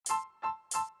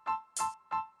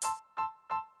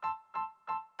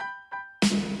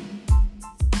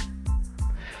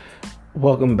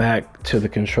Welcome back to the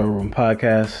Control Room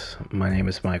Podcast. My name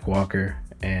is Mike Walker,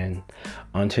 and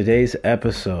on today's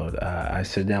episode, I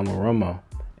sit down with Romo,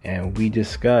 and we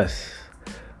discuss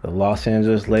the Los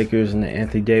Angeles Lakers and the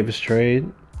Anthony Davis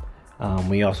trade.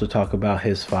 We also talk about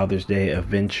his Father's Day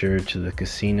adventure to the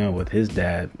casino with his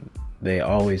dad. They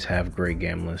always have great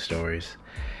gambling stories.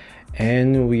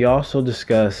 And we also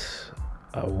discuss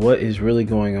what is really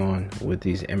going on with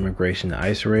these immigration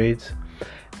ICE raids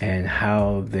and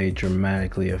how they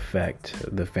dramatically affect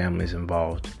the families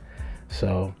involved.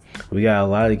 So we got a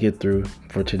lot to get through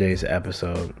for today's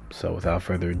episode. So without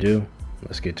further ado,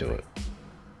 let's get to it.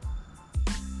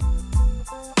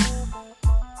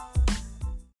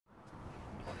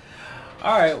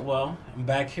 All right, well, I'm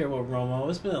back here with Romo.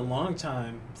 It's been a long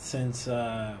time since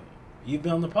you've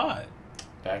been on the pod.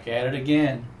 Back at it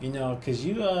again. You know, because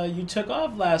you took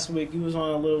off last week. You was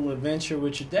on a little adventure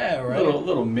with your dad, right?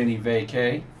 Little mini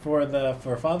vacay.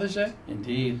 For Father's Day?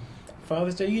 Indeed.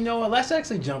 Father's Day. You know what? Let's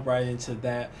actually jump right into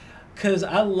that. Because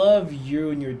I love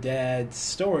you and your dad's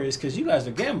stories because you guys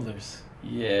are gamblers.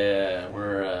 Yeah,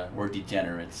 we're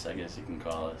degenerates, I guess you can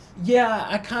call us.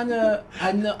 Yeah,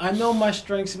 I know my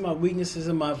strengths and my weaknesses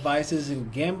and my vices,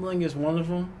 and gambling is one of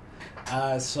them.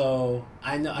 So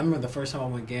I remember the first time I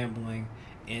went gambling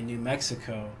in New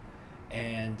Mexico,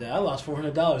 and I lost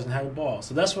 $400 and had a ball.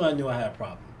 So that's when I knew I had a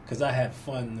problem, because I had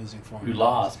fun losing $400. You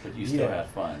lost, but you still had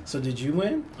fun. So did you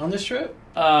win on this trip?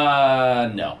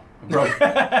 No.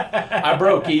 I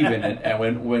broke even,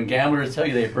 and when gamblers tell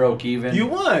you they broke even, you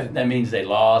won. That means they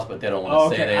lost, but they don't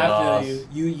want to say they lost. Feel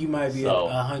you. You might be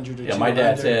 100 or 200. Yeah, my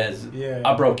dad says,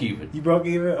 I broke even. You broke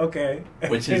even? Okay.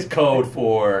 Which is code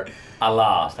for I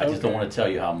lost. I just don't want to tell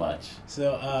you how much.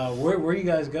 So where you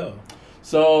guys go?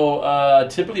 So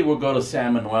typically we'll go to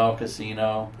San Manuel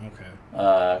Casino. Okay.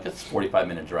 It's a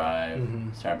 45-minute drive,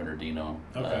 San Bernardino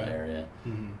area,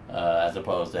 as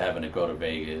opposed to having to go to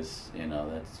Vegas. You know,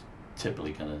 that's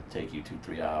typically going to take you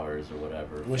 2-3 hours or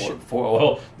whatever.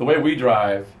 Well, the way we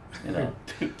drive,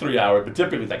 3 hours, but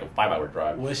typically it's like a 5-hour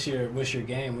drive. What's your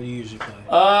game? What do you usually play?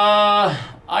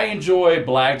 I enjoy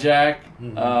blackjack.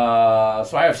 So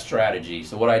I have strategy.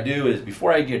 So what I do is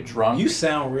before I get drunk. You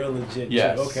sound real legit.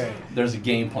 Yes. Okay. There's a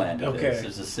game plan to this.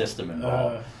 There's a system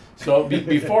involved. So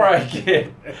before I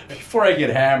get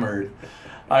hammered,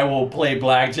 I will play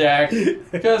blackjack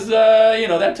because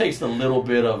that takes a little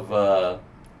bit of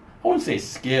I wouldn't say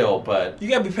skill, but you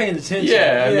gotta be paying attention.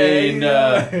 Yeah, I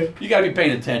mean, you gotta be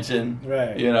paying attention,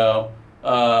 right?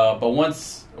 But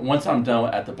once I'm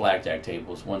done at the blackjack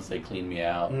tables, once they clean me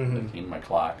out, they clean my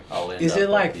clock, I'll end up. Is it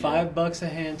like $5 a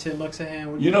hand, $10 a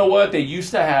hand? You know what? They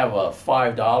used to have a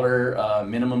 $5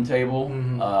 minimum table.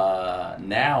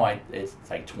 Now it's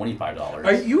like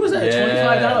 $25. You was at a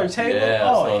 $25 table? Yeah,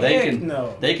 oh,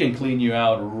 so they can clean you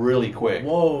out really quick.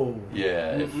 Whoa.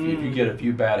 Yeah, if you get a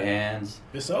few bad hands,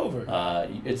 it's over.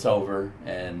 It's over,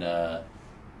 and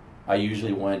I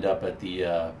usually wind up at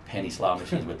the penny slot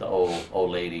machines with the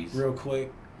old ladies. Real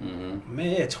quick.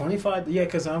 Man, 25. Yeah,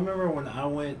 because I remember when I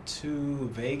went to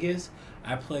Vegas,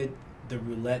 I played the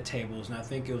roulette tables, and I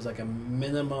think it was like a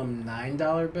minimum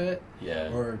 $9 bet,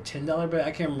 or $10 bet.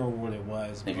 I can't remember what it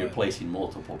was. If you're placing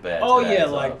multiple bets. Oh yeah,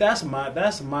 like that's my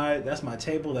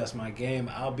table. That's my game.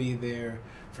 I'll be there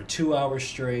for 2 hours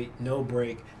straight, no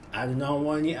break. I do not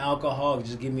want any alcohol.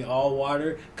 Just give me all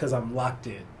water because I'm locked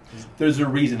in. There's a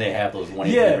reason they have those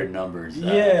 1-800 numbers.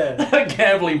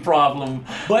 Gambling problem.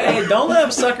 But hey, don't let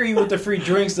them sucker you with the free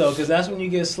drinks, though, because that's when you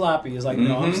get sloppy. It's like,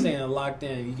 no, I'm staying locked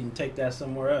in. You can take that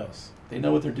somewhere else. They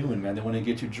know what they're doing, man. They want to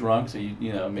get you drunk so you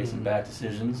make some bad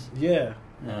decisions. Yeah.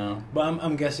 But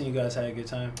I'm guessing you guys had a good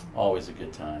time? Always a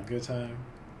good time. Good time.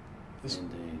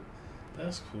 Indeed.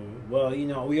 That's cool. Well,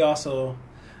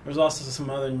 there's also some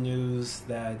other news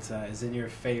that is in your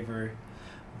favor.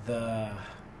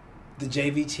 The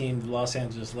JV team, the Los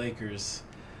Angeles Lakers,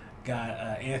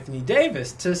 got Anthony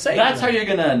Davis to say. That's how you're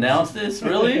going to announce this,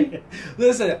 really?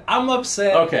 Listen, I'm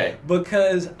upset. Okay.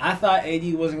 Because I thought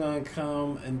AD wasn't going to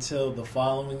come until the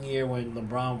following year when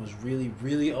LeBron was really,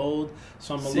 really old.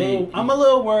 So I'm a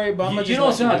little worried. But you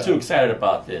don't sound too excited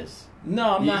about this.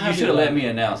 No, I'm not. You should have let me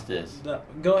announce this. No,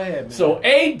 go ahead, man. So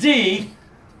AD,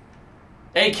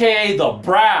 a.k.a. the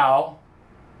Brow,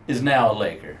 is now a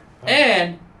Laker,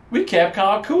 and we kept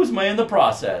Kyle Kuzma in the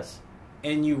process.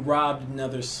 And you robbed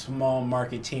another small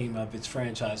market team of its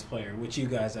franchise player, which you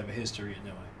guys have a history of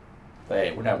doing.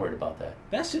 Hey, we're not worried about that.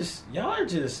 That's just, y'all are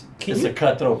just... It's a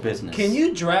cutthroat business. Can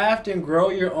you draft and grow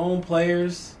your own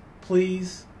players,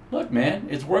 please? Look, man,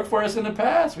 it's worked for us in the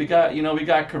past. We got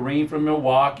Kareem from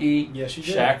Milwaukee. Yes, you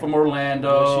did. Shaq from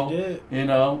Orlando. Yes, you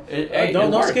did.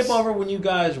 Don't skip over when you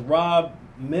guys robbed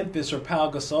Memphis or Pau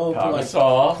Gasol Pau like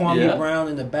Gasol, Kwame Brown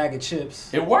in a bag of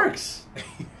chips. It works.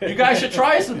 You guys should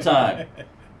try it sometime.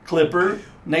 Clipper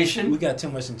Nation. We got too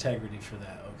much integrity for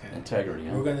that. Okay. Integrity.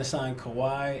 Huh? We're going to sign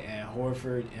Kawhi and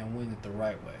Horford and win it the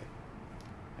right way.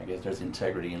 I guess there's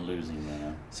integrity in losing,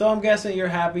 man. So I'm guessing you're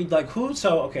happy. Like who?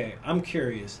 So okay, I'm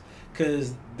curious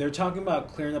because they're talking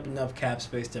about clearing up enough cap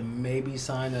space to maybe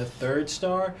sign a third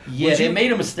star. Yeah, they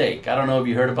made a mistake. I don't know if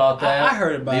you heard about that. I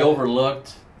heard about it. They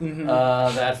overlooked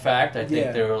that fact. I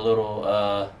think they were a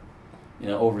little,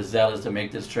 overzealous to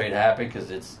make this trade happen because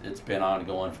it's been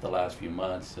ongoing for the last few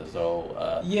months.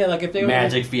 So like if they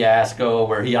Magic fiasco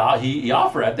where he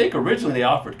offered. I think originally they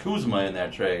offered Kuzma in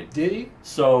that trade. Did he?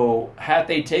 So had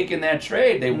they taken that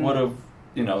trade, they would have.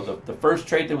 The first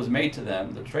trade that was made to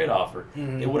them, the trade offer,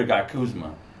 they would have got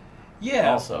Kuzma.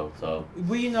 Yeah. Also, so.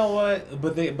 Well, you know what?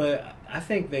 But I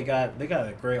think they got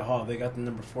a great haul. They got the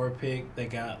number 4 pick. They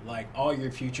got like all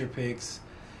your future picks.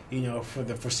 For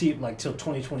the foreseeable, like till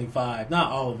 2025.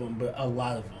 Not all of them, but a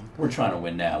lot of them. We're trying to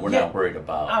win now. We're not worried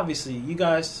about. Obviously, you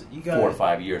guys 4 or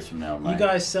 5 years from now. Mike. You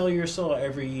guys sell your soul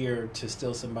every year to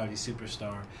steal somebody's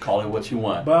superstar. Call it what you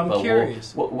want. But I'm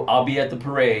curious. I'll be at the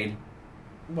parade.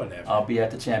 Whatever. I'll be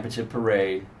at the championship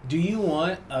parade. Do you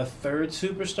want a third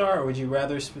superstar, or would you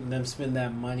rather spend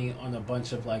that money on a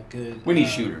bunch of like good? We need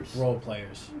shooters. Role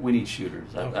players. We need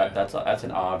shooters. Okay. That's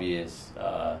an obvious.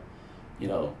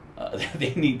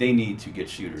 They need to get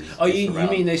shooters. Oh, you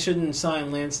mean they shouldn't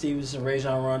sign Lance Stevenson,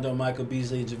 Rajon Rondo, Michael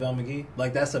Beasley, and JaVale McGee?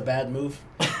 Like that's a bad move.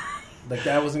 Like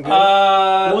that wasn't good.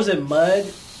 What was it? Mud.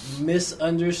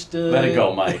 Misunderstood. Let it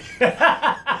go, Mike.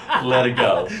 Let it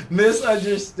go.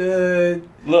 Misunderstood.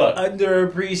 Look.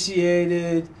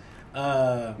 Underappreciated.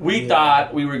 We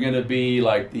thought we were going to be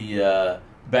like the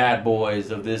bad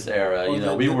boys of this era.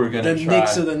 We were going to try. The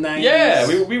Knicks of the 90s. Yeah,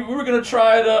 we were going to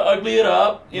try to ugly it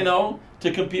up,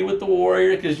 to compete with the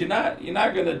Warriors because you're not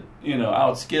going to,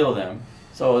 outskill them.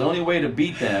 So the only way to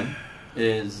beat them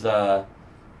is,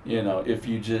 if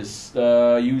you just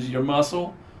use your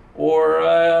muscle.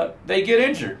 Or they get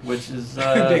injured, which is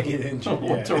they get injured.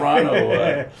 What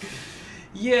Toronto.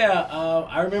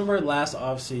 I remember last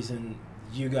offseason,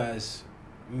 you guys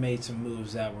made some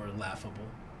moves that were laughable,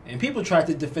 and people tried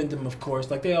to defend them, of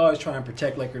course, like they always try and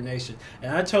protect Laker Nation.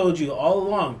 And I told you all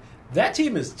along that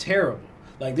team is terrible.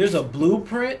 Like there's a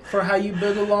blueprint for how you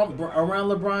build around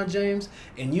LeBron James,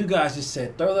 and you guys just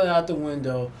said throw that out the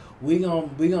window. We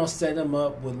gonna set him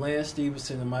up with Lance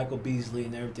Stevenson and Michael Beasley,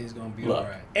 and everything's gonna be all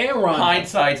right. And Rondo.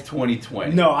 Hindsight's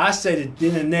 20/20. No, I said it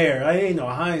then and there. I ain't no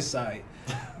hindsight.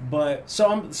 But so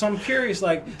I'm curious.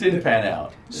 Like didn't pan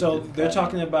out. They're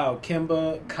talking about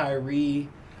Kemba, Kyrie,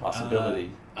 possibility.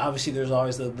 Obviously, there's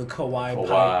always the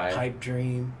Kawhi. Pipe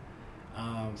dream.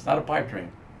 It's not a pipe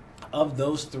dream. Of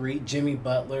those 3, Jimmy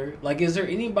Butler. Like, is there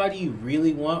anybody you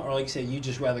really want, or like you said, you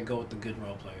just rather go with the good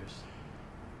role players?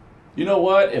 You know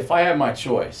what? If I had my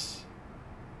choice,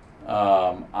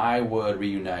 I would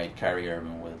reunite Kyrie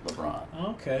Irving with LeBron.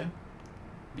 Okay.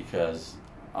 Because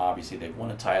obviously they've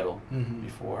won a title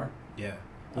before. Yeah.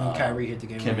 When Kyrie hit the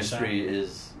game. Chemistry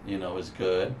is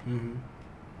good. Mm-hmm.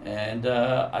 And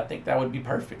I think that would be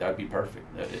perfect. That would be perfect.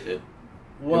 It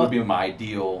would be my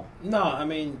ideal. No, I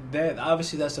mean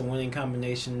that's a winning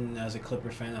combination. As a Clipper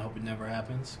fan, I hope it never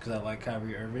happens because I like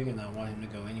Kyrie Irving and I want him to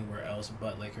go anywhere else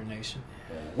but Laker Nation.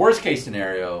 Yeah. Worst case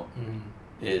scenario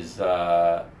is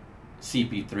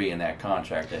CP3 in that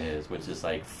contract of his, which is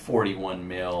like $41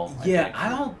 million. I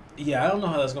don't know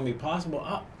how that's going to be possible.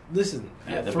 Listen,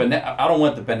 I don't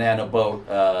want the banana boat.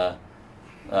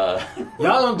 Y'all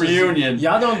don't reunion.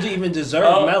 Y'all don't even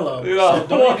deserve Melo. So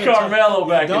don't Carmelo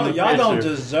back in the picture. Y'all don't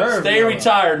deserve. Stay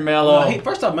retired, Melo. No,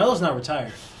 first off, Melo's not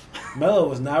retired. Melo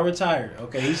was not retired.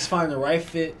 Okay, he's just finding the right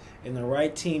fit and the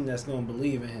right team that's going to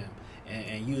believe in him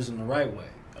and use him the right way.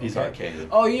 Okay? He's arcaded.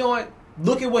 Oh, you know what?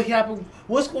 Look at what happened.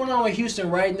 What's going on with Houston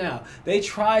right now? They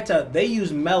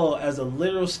use Melo as a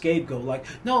literal scapegoat. Like,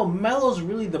 no, Melo's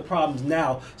really the problem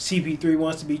now. CP3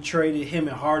 wants to be traded. Him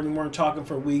and Harden weren't talking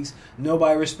for weeks.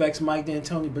 Nobody respects Mike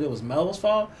D'Antoni, but it was Melo's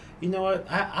fault. You know what?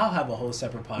 I'll have a whole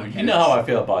separate podcast. Well, you know how I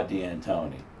feel about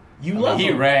D'Antoni.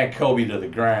 He ran Kobe to the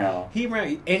ground. He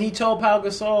ran, and he told Pau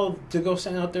Gasol to go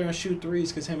stand out there and shoot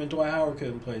threes because him and Dwight Howard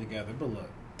couldn't play together. But look.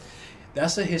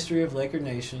 That's the history of Laker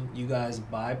Nation. You guys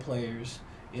buy players,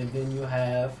 and then you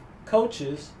have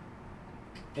coaches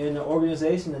in an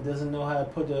organization that doesn't know how to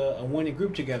put a winning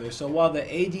group together. So while the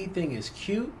AD thing is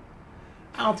cute,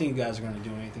 I don't think you guys are going to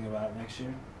do anything about it next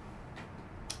year.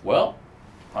 Well,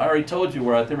 I already told you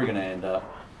where I think we're going to end up.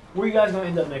 Where are you guys going to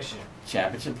end up next year?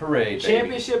 Championship parade,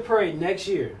 Championship parade next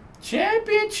year.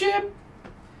 Championship.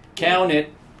 Count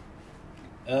it.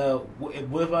 What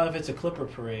if it's a Clipper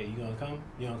parade? You gonna come?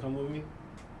 You gonna come with me?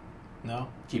 No.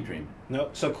 Keep dreaming. No.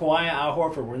 So Kawhi and Al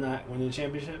Horford, we're not winning the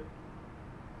championship.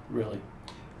 Really?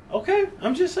 Okay,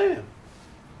 I'm just saying.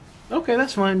 Okay,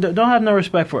 that's fine. Don't have no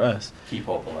respect for us. Keep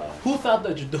hope alive. Who thought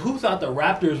the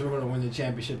Raptors were going to win the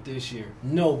championship this year?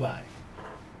 Nobody.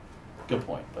 Good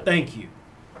point. But thank you.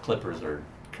 Clippers are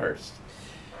cursed.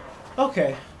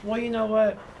 Okay. Well, you know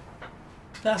what?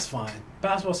 That's fine.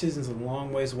 Basketball season's a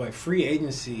long ways away. Free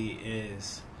agency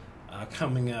is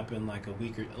coming up in like a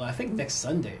week or I think next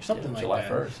Sunday or something like July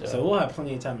that. 1st, yeah. So we'll have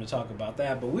plenty of time to talk about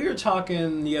that. But we were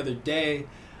talking the other day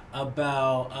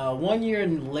about 1 year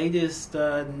and latest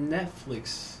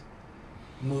Netflix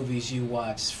movies you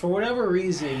watched. For whatever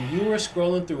reason, you were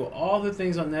scrolling through all the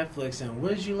things on Netflix, and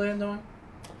what did you land on?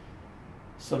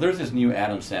 So there's this new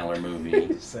Adam Sandler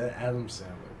movie. Said Adam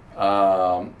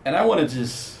Sandler. And I want to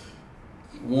just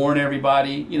warn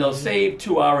everybody, save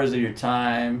 2 hours of your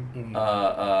time.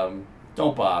 Mm-hmm.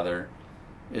 Don't bother.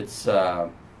 It's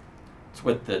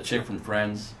with the chick from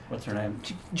Friends. What's her name?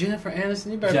 Jennifer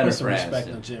Aniston. You better put some respect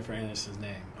on Jennifer Aniston's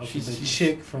name. Okay, she's the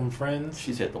chick from Friends.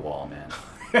 She's hit the wall, man.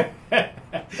 Yeah,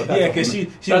 because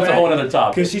that's a whole other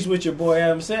topic. Because she's with your boy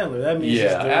Adam Sandler. That means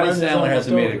Adam Sandler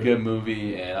hasn't made a good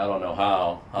movie, and I don't know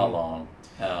how long.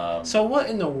 So what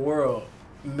in the world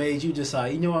made you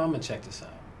decide? You know what? I'm gonna check this out.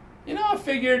 I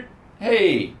figured,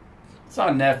 hey, it's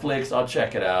on Netflix. I'll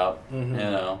check it out.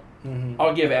 Mm-hmm.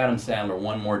 I'll give Adam Sandler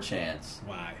one more chance.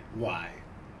 Why?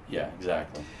 Yeah,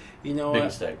 exactly. You know Big what?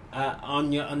 mistake. On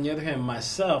the other hand,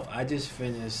 myself, I just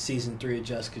finished season 3 of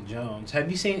Jessica Jones.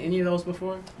 Have you seen any of those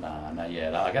before? Nah, not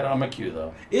yet. I got it on my queue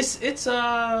though. It's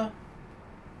not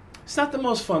the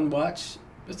most fun watch.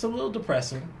 It's a little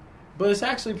depressing, but it's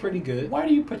actually pretty good. Why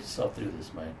do you put yourself through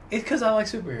this, Mike? It's because I like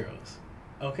superheroes.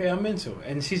 Okay, I'm into it,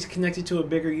 and she's connected to a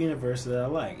bigger universe that I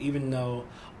like. Even though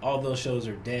all those shows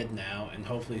are dead now, and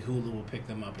hopefully Hulu will pick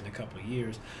them up in a couple of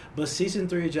years. But season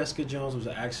 3 of Jessica Jones was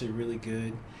actually really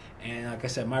good. And like I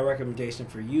said, my recommendation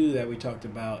for you that we talked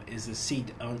about is the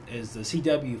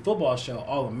CW football show,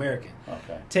 All American.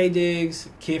 Okay. Tay Diggs,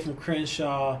 kid from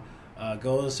Crenshaw,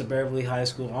 goes to Beverly High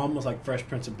School, almost like Fresh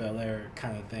Prince of Bel-Air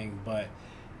kind of thing, but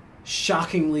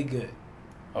shockingly good.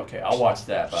 Okay, I'll watch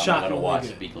that, but I'm not going to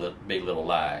watch Big Little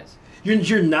Lies.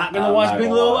 You're not going to watch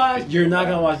Big Little Lies? You're not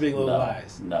going to watch Big Little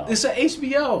Lies? No. It's an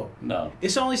HBO. No.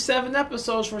 It's only 7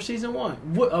 episodes for season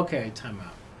 1. What? Okay, time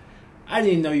out. I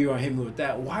didn't know you were going to hit me with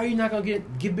that. Why are you not going to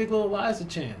give Big Little Lies a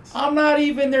chance? I'm not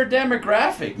even their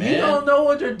demographic, man. You don't know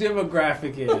what their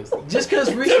demographic is. Just because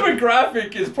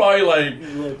demographic is probably like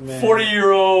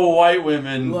 40-year-old white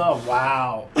women. Oh,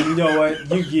 wow. You know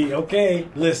what? You get, okay,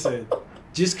 listen.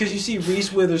 Just because you see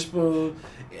Reese Witherspoon,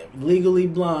 Legally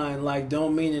Blonde,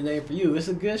 don't mean it ain't for you. It's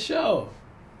a good show.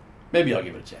 Maybe I'll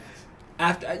give it a chance.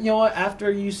 After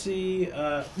you see,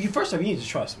 first off, you need to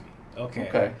trust me.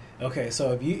 Okay.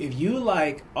 So if you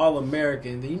like All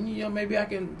American, then maybe I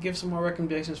can give some more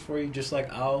recommendations for you. Just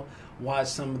like I'll watch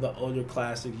some of the older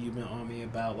classics you've been on me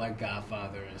about, like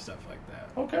Godfather and stuff like that.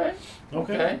 Okay.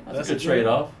 That's a good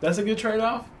trade-off. That's a good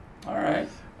trade-off. All right.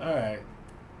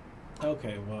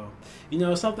 Okay, well,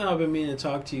 something I've been meaning to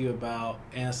talk to you about,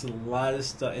 and it's a lot of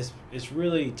stuff. It's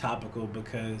really topical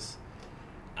because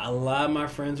a lot of my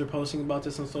friends are posting about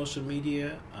this on social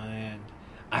media, and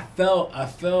I felt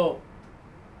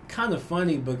kind of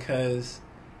funny because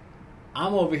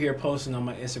I'm over here posting on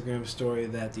my Instagram story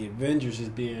that the Avengers is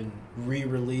being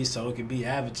re-released so it could be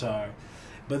Avatar,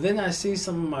 but then I see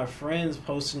some of my friends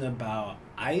posting about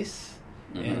ICE.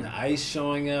 Mm-hmm. And ICE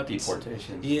showing up,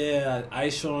 deportations. Yeah,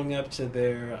 ICE showing up to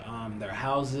their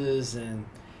houses, and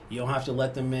you don't have to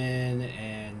let them in,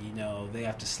 and they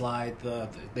have to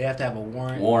they have to have a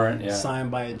warrant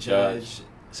signed by a judge.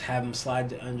 Have them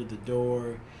slide under the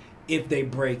door. If they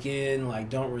break in,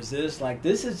 don't resist.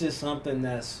 This is just something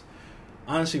that's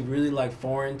honestly really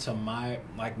foreign to my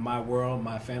world,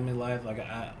 my family life. Like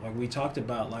we talked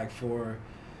about, for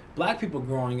Black people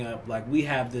growing up, we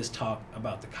have this talk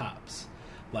about the cops.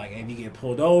 If you get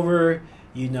pulled over,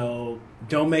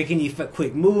 don't make any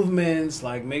quick movements.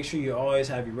 Make sure you always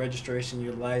have your registration,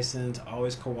 your license.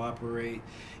 Always cooperate.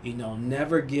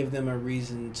 Never give them a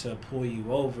reason to pull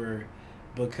you over,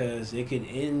 because it could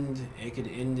end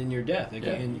in your death. It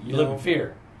could end, you live in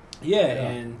fear. Yeah,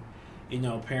 and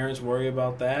parents worry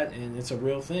about that, and it's a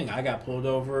real thing. I got pulled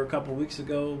over a couple weeks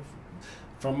ago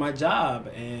from my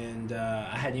job, and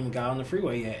I hadn't even got on the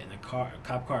freeway yet, and a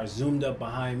cop car zoomed up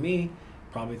behind me.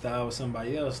 Probably thought I was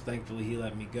somebody else. Thankfully, he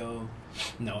let me go.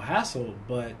 No hassle.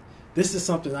 But this is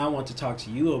something I want to talk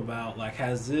to you about.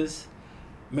 Has this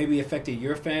maybe affected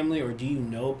your family, or do you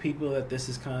know people that this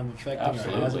is kind of affecting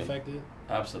or has affected?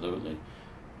 Absolutely.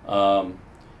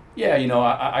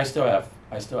 Yeah, I still have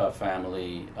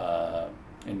family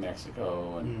in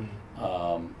Mexico, and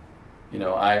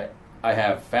I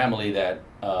have family that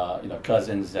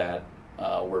cousins that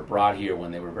were brought here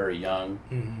when they were very young.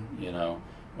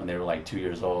 When they were like 2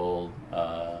 years old,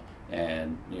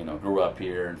 and grew up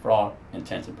here, and for all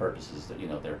intents and purposes, that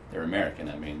they're American.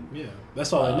 I mean, yeah,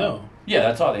 that's all they know. Yeah,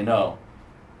 that's all they know.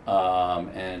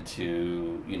 And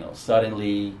to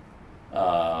suddenly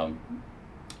have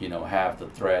the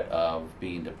threat of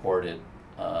being deported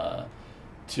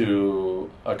to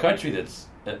a country that's,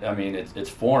 I mean, it's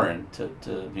foreign to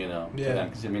them,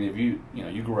 because I mean, if you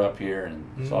grew up here and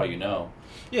that's all you know.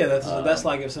 Yeah, that's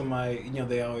like if somebody,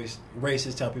 they always,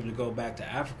 racists tell people to go back to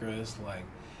Africa. It's like,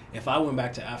 if I went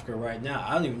back to Africa right now,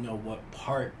 I don't even know what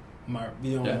part my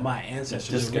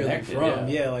ancestors are really from.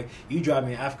 Yeah, like you drive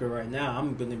me to Africa right now,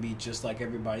 I'm going to be just like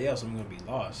everybody else. I'm going to be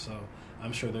lost. So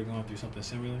I'm sure they're going through something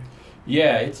similar.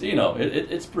 Yeah, it's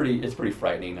it's pretty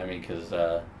frightening. I mean, because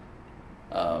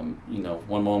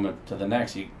one moment to the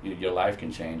next, your life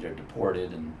can change. You're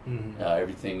deported, and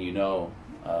everything is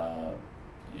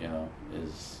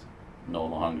no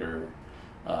longer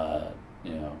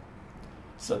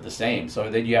so the same. So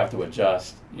then you have to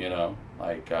adjust.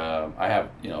 Like I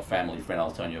have a family friend I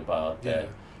was telling you about that.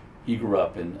 He grew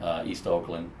up in East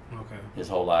Oakland. Okay. His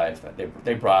whole life.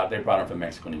 They brought him from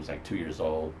Mexico when he was like 2 years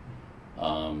old.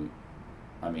 I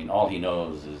mean, all he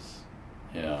knows is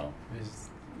the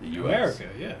U.S.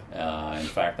 America, yeah. In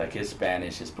fact, like his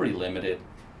Spanish is pretty limited.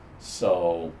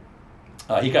 So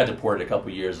he got deported a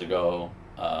couple years ago.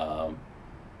 I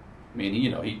mean, he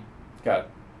got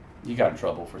in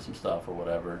trouble for some stuff or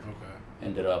whatever. Okay.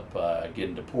 Ended up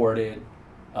getting deported,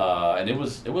 and it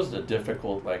was a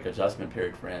difficult adjustment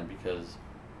period for him because,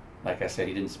 like I said,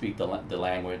 he didn't speak the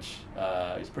language.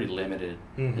 He's pretty limited.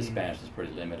 His Spanish is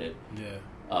pretty limited. Yeah.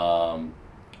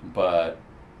 But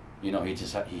he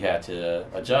had to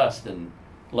adjust, and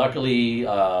luckily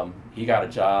he got a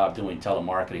job doing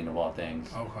telemarketing of all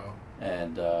things. Okay.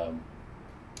 And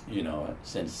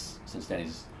since then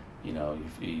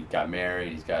he got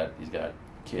married. He's got a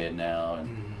kid now,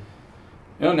 and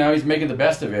now he's making the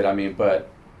best of it. I mean,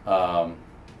 but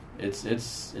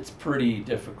it's pretty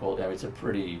difficult. I mean, it's a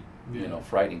pretty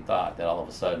frightening thought that all of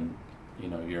a sudden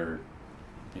you're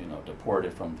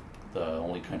deported from the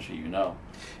only country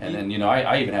and then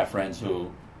I even have friends who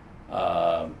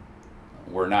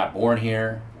were not born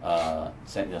here.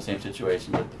 Same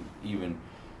situation, but even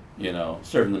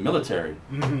served in the military,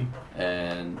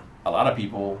 and a lot of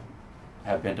people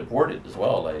have been deported as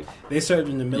well. Like they served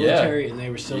in the military and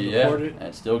they were still deported,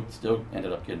 and still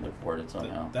ended up getting deported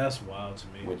somehow. That's wild to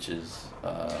me. Which is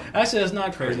actually, that's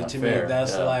not crazy to me. Fair.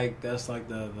 That's like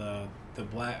the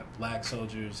black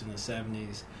soldiers in the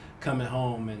 70s coming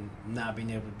home and not being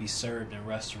able to be served in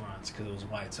restaurants because it was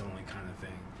whites only kind of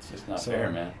thing. It's just not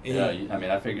fair, man.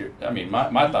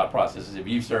 My thought process is if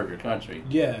you serve your country.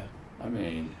 Yeah. I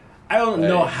mean, I don't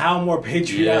know how more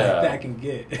patriotic that can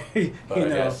get.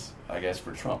 But I guess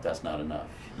for Trump that's not enough.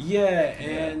 Yeah,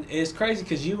 and it's crazy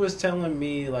because you was telling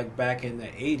me like back in the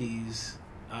 80s,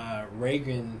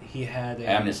 Reagan, he had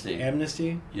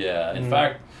amnesty. Yeah, in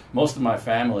fact, most of my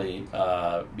family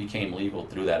became legal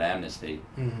through that amnesty.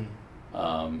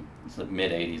 It's the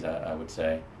mid 80s, I would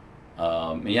say.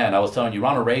 And I was telling you,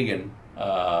 Ronald Reagan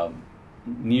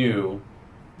knew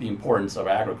the importance of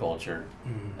agriculture,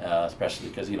 especially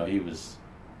because he was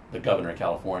the governor of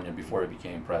California before he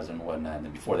became president and whatnot. And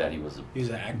then before that, he was an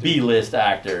actor. B-list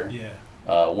actor. Yeah,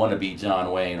 wannabe John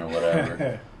Wayne or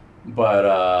whatever.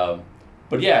 But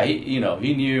yeah,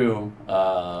 he knew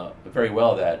very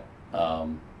well that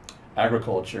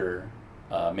agriculture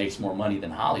makes more money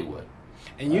than Hollywood.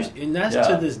 And that's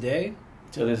to this day.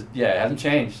 It hasn't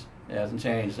changed. It hasn't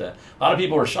changed. A lot of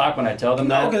people are shocked when I tell them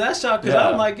that. No, because that's shocked. Because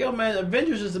I'm like, yo, man,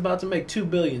 Avengers is about to make $2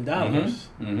 billion.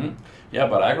 Yeah,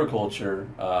 but agriculture,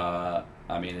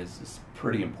 it's a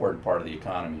pretty important part of the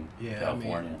economy. Yeah, in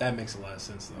California. I mean, that makes a lot of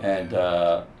sense, though. And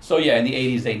in the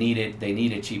 80s, they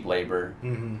needed cheap labor,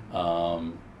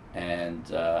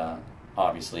 and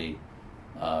obviously,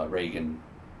 Reagan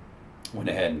went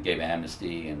ahead and gave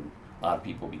amnesty, and a lot of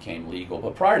people became legal.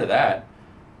 But prior to that,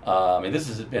 this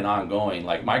has been ongoing.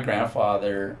 Like my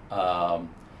grandfather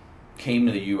came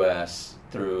to the U.S.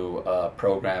 through a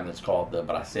program that's called the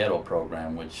Bracero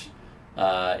program, which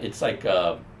it's like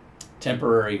a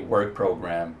temporary work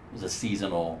program. It was a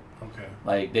seasonal. Okay.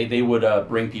 Like they would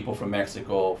bring people from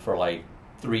Mexico for like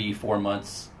 3-4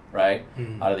 months, right,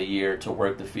 out of the year to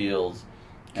work the fields.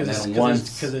 Because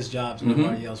it's jobs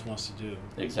nobody else wants to do.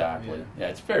 Exactly. Yeah,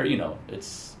 it's very,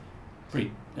 it's pretty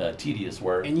tedious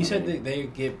work. And you said that they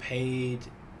get paid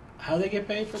How do they get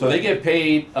paid for that? So they get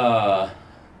paid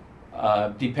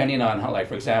depending on how, like,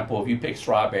 for example, if you pick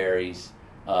strawberries,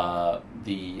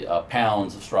 the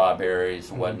pounds of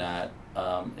strawberries and whatnot,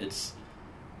 it's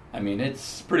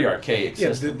pretty archaic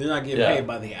system. Yeah, they're not getting paid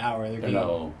by the hour. They're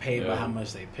getting paid by how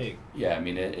much they pick. Yeah, I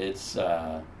mean, it's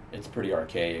pretty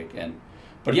archaic.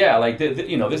 But yeah, like,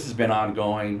 this has been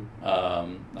ongoing.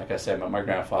 Like I said, my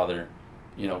grandfather,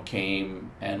 came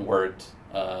and worked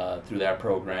through that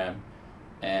program.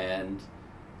 And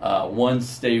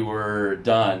once they were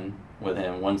done with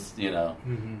him, once, they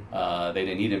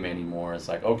didn't need him anymore, it's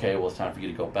like, okay, well, it's time for you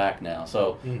to go back now.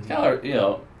 So it's kind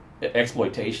of,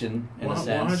 exploitation in a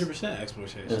sense. 100%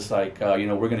 exploitation. It's like, we're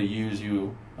going to use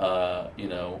you,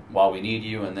 while we need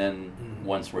you, and then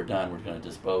once we're done, we're going to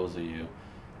dispose of you.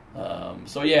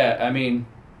 So yeah, I mean,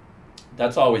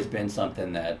 that's always been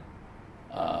something that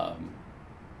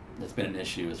that's been an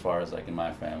issue as far as, like, in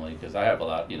my family, because I have a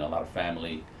lot of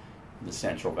family in the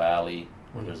Central Valley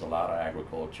where there's a lot of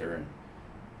agriculture,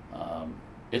 and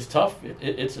it's tough.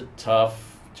 It's a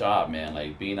tough job, man.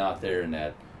 Like, being out there in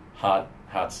that hot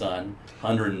sun,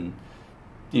 10,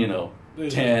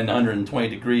 120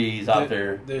 degrees out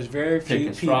there. There's very few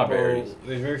picking people. Strawberries.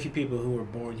 There's very few people who were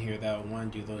born here that would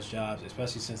want to do those jobs,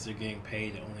 especially since they're getting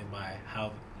paid only by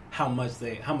how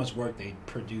much work they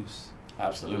produce.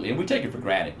 Absolutely, and we take it for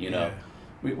granted.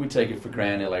 We take it for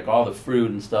granted, like all the fruit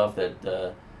and stuff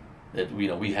that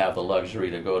we have the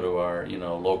luxury to go to our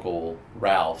local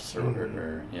Ralph's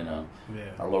or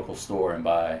our local store and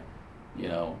buy.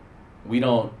 We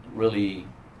don't really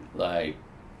like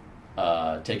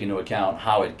take into account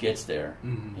how it gets there.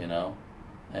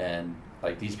 And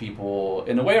like, these people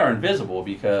in a way are invisible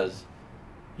because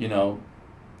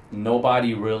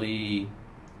nobody really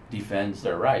defends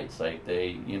their rights. Like,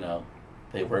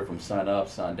 they work from sun up,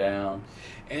 sun down.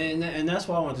 And that's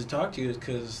why I wanted to talk to you, is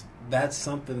because that's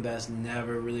something that's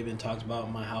never really been talked about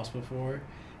in my house before.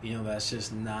 That's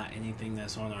just not anything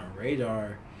that's on our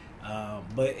radar.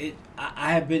 But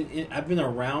I've been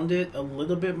around it a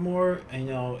little bit more.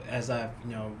 As I've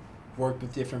worked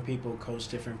with different people,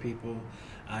 coached different people.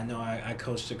 I know I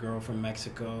coached a girl from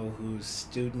Mexico whose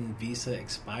student visa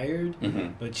expired,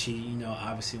 but she,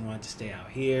 obviously wanted to stay out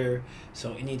here.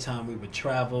 So anytime we would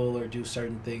travel or do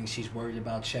certain things, she's worried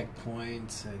about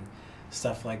checkpoints and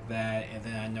stuff like that. And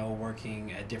then I know,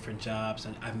 working at different jobs,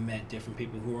 and I've met different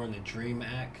people who are on the DREAM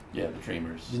Act. Yeah, the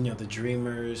Dreamers. The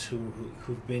Dreamers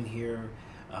who've been here,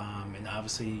 and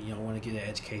obviously want to get an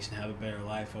education, have a better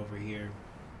life over here.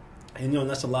 And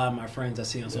that's a lot of my friends I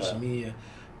see on social media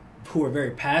who are very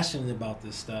passionate about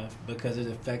this stuff because it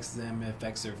affects them, it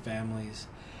affects their families,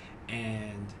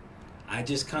 and I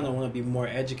just kind of want to be more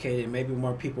educated. Maybe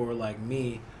more people are like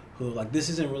me, who, like, this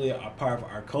isn't really a part of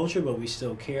our culture, but we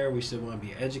still care. We still want to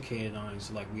be educated on it.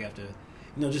 So, like, we have to,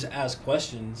 just ask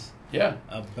questions.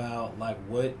 About, like,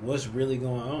 what's really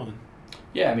going on.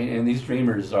 Yeah, I mean, and these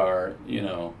dreamers are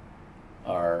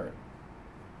very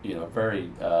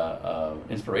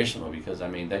inspirational because, I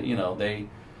mean, that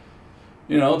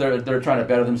they're trying to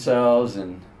better themselves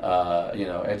and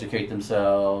educate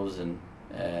themselves and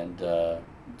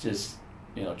just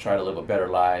try to live a better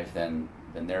life than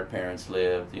their parents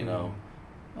lived, and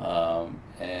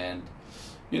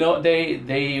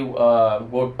they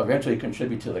will eventually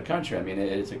contribute to the country. I mean,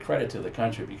 it's a credit to the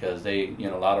country because they,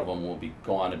 a lot of them will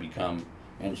go on to become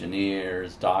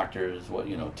engineers, doctors,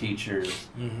 teachers,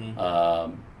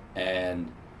 and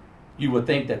you would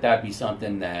think that that'd be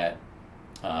something that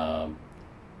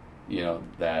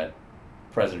that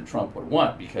President Trump would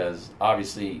want, because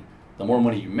obviously the more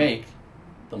money you make,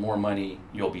 the more money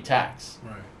you'll be taxed.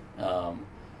 Right.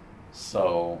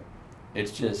 So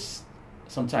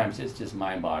sometimes it's just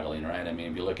mind-boggling, right? I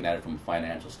mean, if you're looking at it from a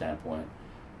financial standpoint,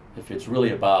 if it's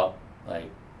really about, like,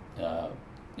 from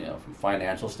a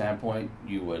financial standpoint,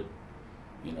 you would,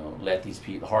 let these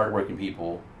hard-working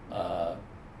people,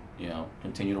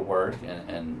 continue to work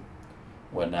and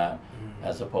whatnot,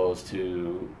 as opposed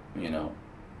to,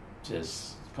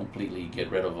 just completely get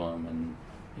rid of them. And,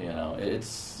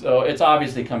 it's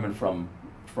obviously coming from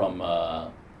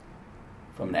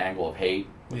an angle of hate,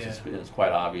 which is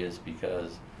quite obvious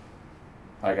because,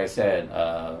 like I said,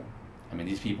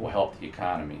 these people help the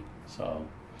economy. So,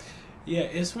 yeah,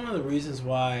 it's one of the reasons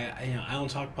why I don't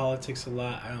talk politics a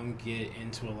lot. I don't get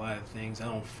into a lot of things. I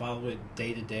don't follow it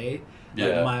day to day.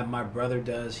 Yeah. Like my brother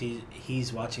does.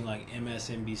 He's watching, like,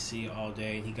 MSNBC all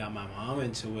day, and he got my mom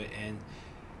into it, and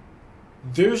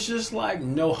there's just, like,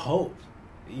 no hope.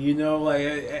 I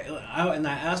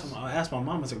asked my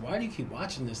mom, I was like, why do you keep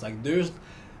watching this? Like, there's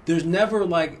never,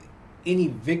 like, any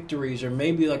victories, or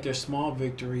maybe, like, there's small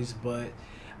victories, but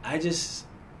I just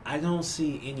I don't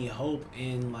see any hope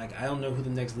in, like, I don't know who the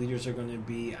next leaders are going to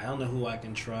be. I don't know who I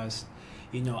can trust.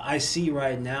 I see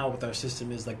right now with our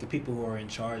system is, like, the people who are in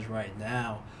charge right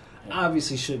now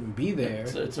obviously shouldn't be there.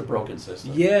 It's a broken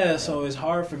system. Yeah, so it's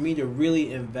hard for me to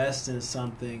really invest in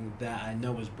something that I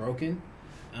know is broken.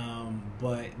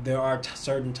 But there are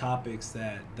certain topics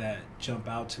that jump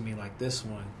out to me, like this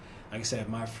one. Like I said,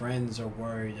 my friends are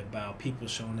worried about people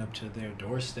showing up to their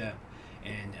doorstep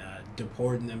and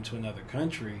deporting them to another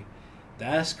country.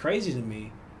 That's crazy to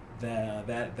me that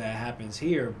happens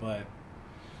here. But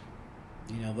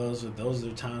those are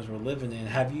the times we're living in.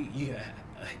 Have you?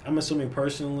 I'm assuming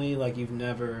personally, like, you've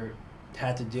never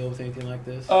had to deal with anything like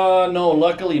this? No.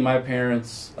 Luckily, my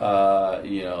parents,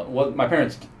 my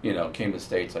parents, came to the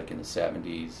States like in the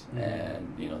 70s,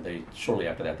 and they shortly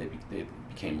after that they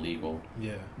became legal.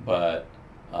 Yeah. But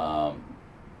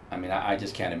I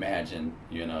just can't imagine,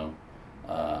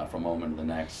 from one moment to the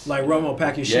next. Like, Romo,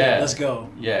 pack your shit, let's go.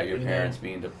 Yeah, your parents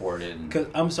being deported. Because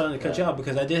I'm sorry to cut you out,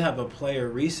 because I did have a player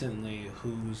recently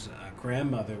whose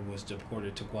grandmother was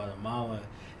deported to Guatemala,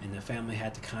 and the family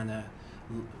had to kind of,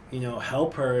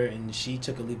 help her, and she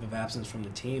took a leave of absence from the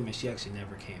team, and she actually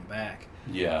never came back.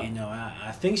 Yeah.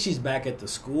 I think she's back at the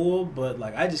school, but,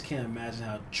 like, I just can't imagine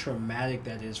how traumatic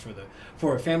that is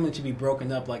for a family to be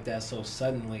broken up like that so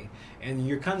suddenly, and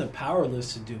you're kind of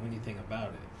powerless to do anything about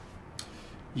it.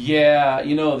 Yeah,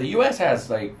 the U.S. has,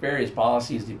 like, various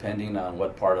policies depending on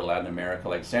what part of Latin America.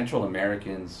 Like, Central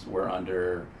Americans were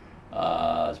under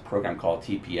a program called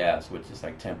TPS, which is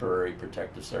like Temporary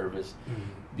Protective Service,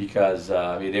 because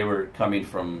they were coming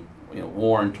from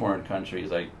war-torn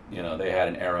countries. Like, they had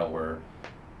an era where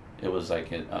it was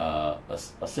like a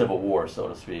civil war, so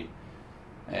to speak,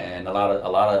 and a lot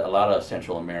of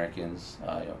Central Americans,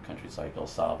 countries like El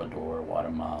Salvador,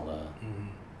 Guatemala,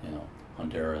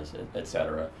 Honduras,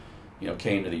 etc.,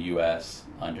 came to the U.S.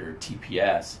 under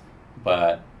TPS.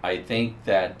 But I think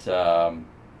that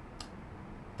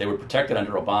they were protected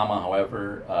under Obama.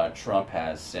 However, Trump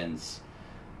has since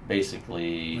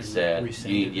basically said,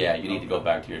 you need to go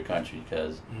back to your country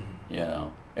because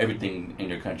everything in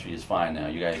your country is fine now.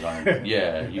 You guys aren't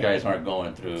you guys aren't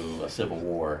going through a civil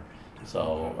war,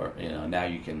 so now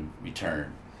you can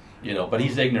return. But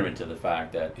he's ignorant to the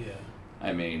fact that. Yeah.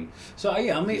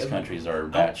 These countries are in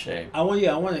bad shape. I want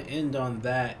to end on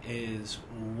that. Is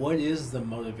what is the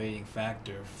motivating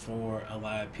factor for a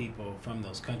lot of people from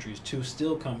those countries to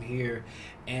still come here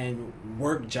and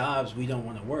work jobs we don't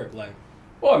want to work? Like,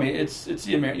 well, it's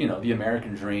the the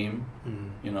American dream.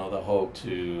 The hope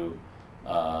to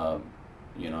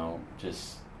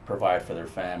just provide for their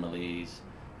families.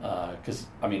 Because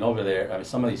over there,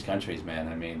 some of these countries,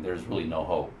 man, there's really no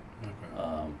hope.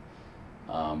 Okay.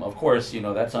 Of course,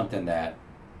 that's something that,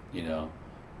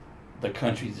 the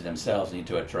countries themselves need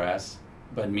to address.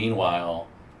 But meanwhile,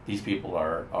 these people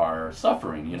are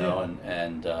suffering,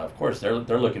 and of course they're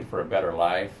looking for a better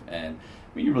life. And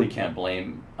you really can't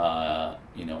blame,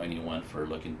 anyone for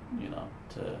looking,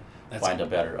 to find a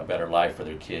better life for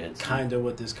their kids. Kind of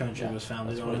what this country was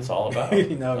founded on. That's what it's all about.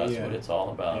 That's what it's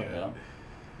all about. Yeah.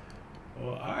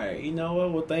 Well, all right. You know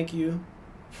what? Well, thank you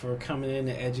for coming in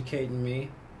and educating me.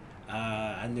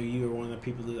 I knew you were one of the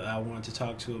people that I wanted to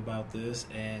talk to about this,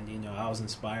 and I was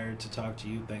inspired to talk to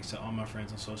you thanks to all my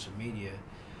friends on social media.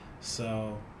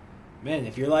 So, man,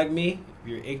 if you're like me, if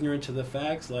you're ignorant to the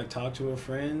facts, like, talk to a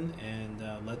friend and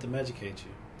let them educate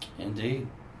you. Indeed.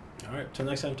 All right, till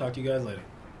next time, talk to you guys later.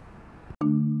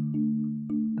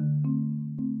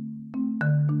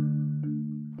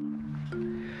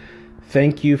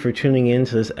 Thank you for tuning in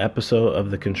to this episode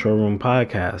of the Control Room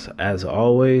Podcast. As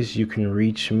always, you can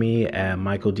reach me at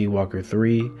Michael D. Walker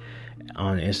 3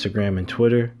 on Instagram and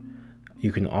Twitter.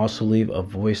 You can also leave a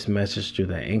voice message through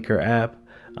the Anchor app.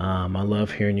 I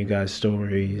love hearing you guys'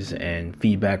 stories and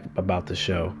feedback about the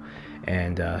show.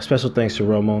 And special thanks to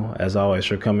Romo, as always,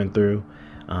 for coming through.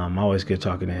 Always good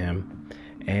talking to him.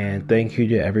 And thank you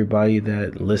to everybody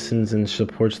that listens and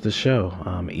supports the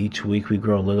show. Each week we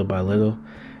grow little by little.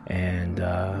 And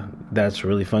that's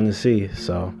really fun to see.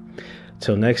 So,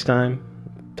 till next time,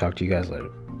 talk to you guys later.